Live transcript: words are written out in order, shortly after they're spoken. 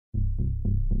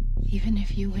Even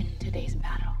if you win today's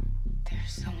battle,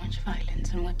 there's so much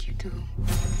violence in what you do.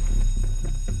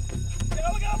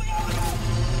 Look out!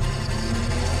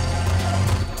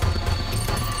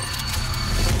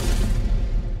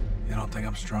 You don't think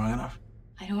I'm strong enough?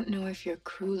 I don't know if you're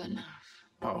cruel enough.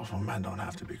 Powerful men don't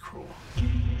have to be cruel.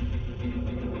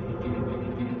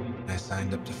 I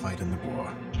signed up to fight in the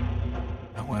war.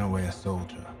 I went away a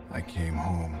soldier. I came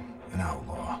home an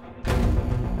outlaw.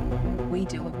 We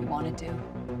do what we want to do.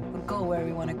 We'll go where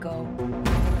we want to go.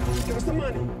 Give us the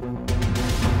money.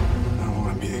 I don't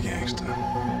want to be a gangster.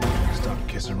 I stopped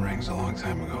kissing rings a long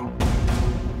time ago.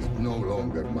 It no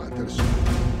longer matters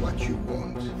what you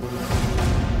want.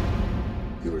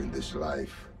 You're in this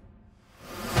life.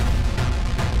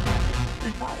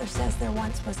 My father says there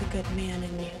once was a good man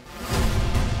in you.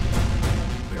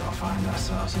 We all find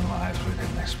ourselves in lives we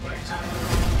didn't expect.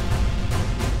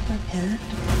 Repent.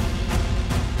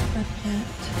 Repent.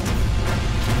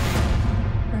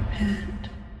 Repent.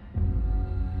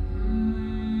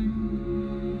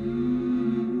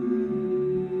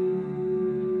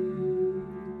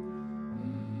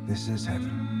 This is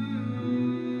heaven.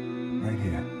 Right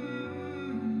here.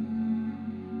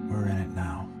 We're in it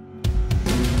now.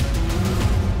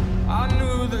 I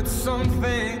knew that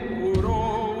something would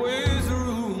always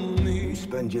rule me.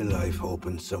 Spend your life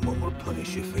hoping someone will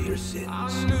punish you for your sins. I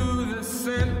knew the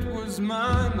scent was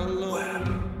mine alone.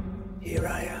 Well, here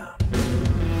I am.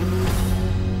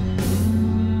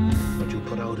 What you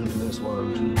put out into this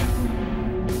world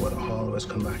will always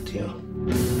come back to you.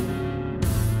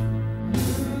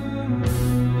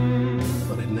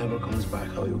 But it never comes back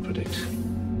how you predict.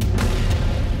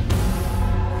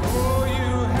 All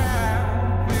you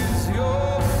have is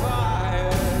your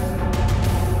fire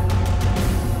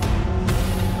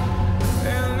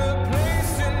and the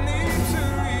place you need to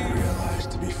reach. Realize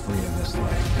to be free in this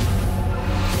life,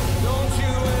 Don't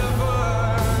you ever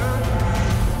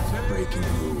breaking the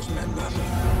rules meant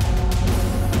nothing.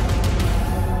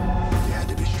 You had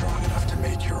to be strong enough to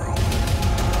make your own.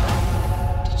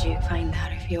 Did you find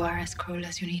out if you are as cruel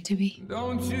as you need to be?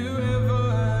 Don't you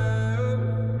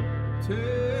ever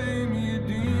take